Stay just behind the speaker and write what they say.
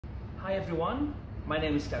Hi everyone, my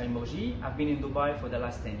name is Karim Moji. I've been in Dubai for the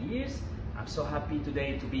last 10 years. I'm so happy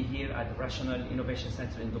today to be here at the Rational Innovation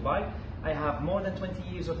Center in Dubai. I have more than 20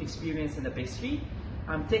 years of experience in the pastry.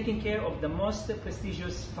 I'm taking care of the most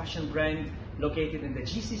prestigious fashion brand located in the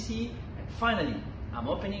GCC, and finally, I'm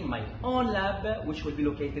opening my own lab which will be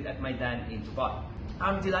located at Maidan in Dubai.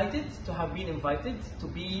 I'm delighted to have been invited to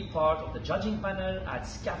be part of the judging panel at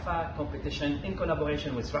Scafa competition in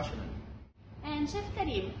collaboration with Rational. And Chef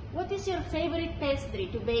Karim, what is your favorite pastry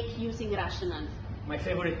to bake using Rational? My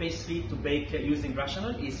favorite pastry to bake using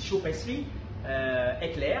Rational is choux pastry,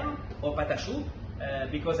 éclair or pâte à choux,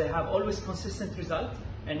 because I have always consistent result,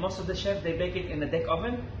 and most of the chefs they bake it in a deck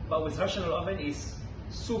oven, but with Rational oven is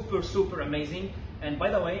super amazing. And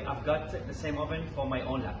by the way, I've got the same oven for my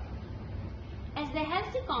own lab. As the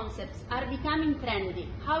healthy concepts are becoming trendy,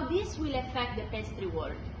 how this will affect the pastry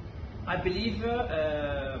world? I believe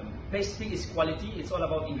pastry is quality. It's all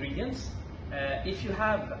about ingredients. If you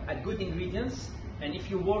have a good ingredients and if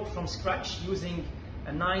you work from scratch using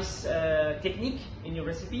a nice technique in your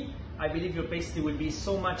recipe, I believe your pastry will be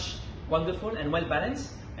so much wonderful and well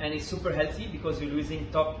balanced, and it's super healthy because you're using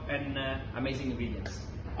top and amazing ingredients.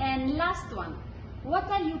 And last one, what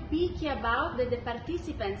are you picky about that the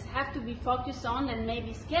participants have to be focused on and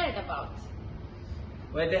maybe scared about?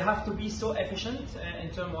 Well, they have to be so efficient in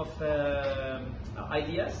terms of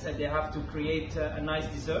ideas, and they have to create a nice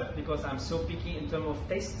dessert, because I'm so picky in terms of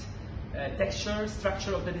taste, texture,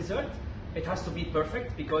 structure of the dessert. It has to be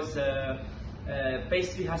perfect because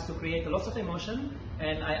pastry has to create lots of emotion,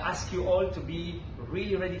 and I ask you all to be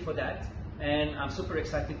really ready for that, and I'm super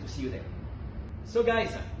excited to see you there. So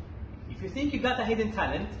guys, if you think you got a hidden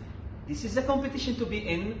talent, this is a competition to be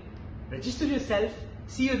in. Register yourself.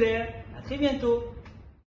 See you there. À très bientôt.